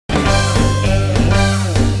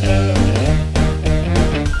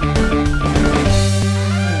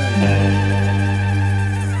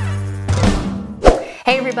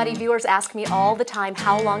everybody, viewers ask me all the time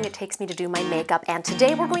how long it takes me to do my makeup, and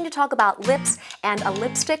today we're going to talk about lips and a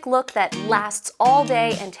lipstick look that lasts all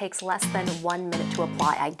day and takes less than 1 minute to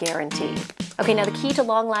apply, I guarantee. Okay, now the key to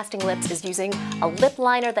long-lasting lips is using a lip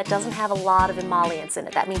liner that doesn't have a lot of emollients in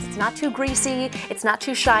it. That means it's not too greasy, it's not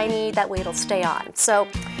too shiny, that way it'll stay on. So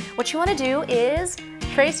what you want to do is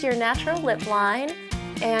trace your natural lip line,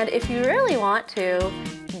 and if you really want to,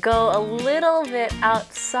 go a little bit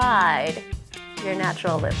outside your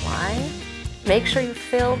natural lip line. Make sure you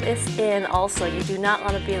fill this in also. You do not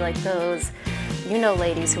want to be like those, you know,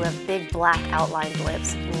 ladies who have big black outlined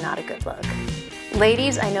lips. Not a good look.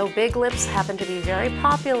 Ladies, I know big lips happen to be very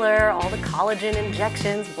popular, all the collagen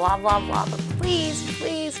injections, blah, blah, blah, but please,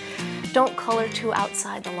 please don't color too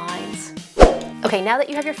outside the lines. Okay, now that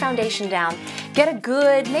you have your foundation down, get a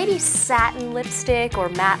good, maybe satin lipstick or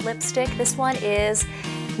matte lipstick. This one is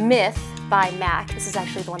Myth by MAC. This is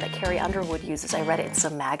actually the one that Carrie Underwood uses. I read it in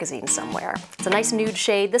some magazine somewhere. It's a nice nude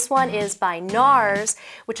shade. This one is by NARS,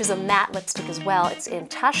 which is a matte lipstick as well. It's in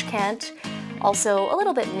Tashkent, also a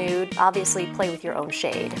little bit nude. Obviously, play with your own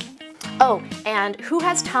shade. Oh, and who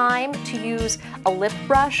has time to use a lip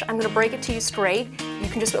brush? I'm gonna break it to you straight. You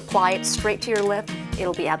can just apply it straight to your lip.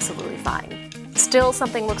 It'll be absolutely fine. Still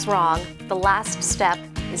something looks wrong. The last step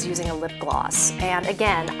is using a lip gloss. And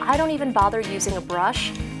again, I don't even bother using a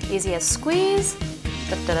brush. Easy as squeeze.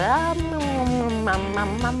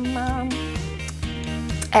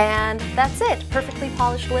 And that's it. Perfectly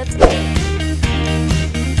polished lips.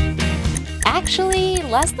 Actually,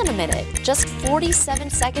 less than a minute. Just 47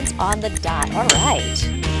 seconds on the dot. All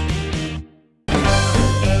right.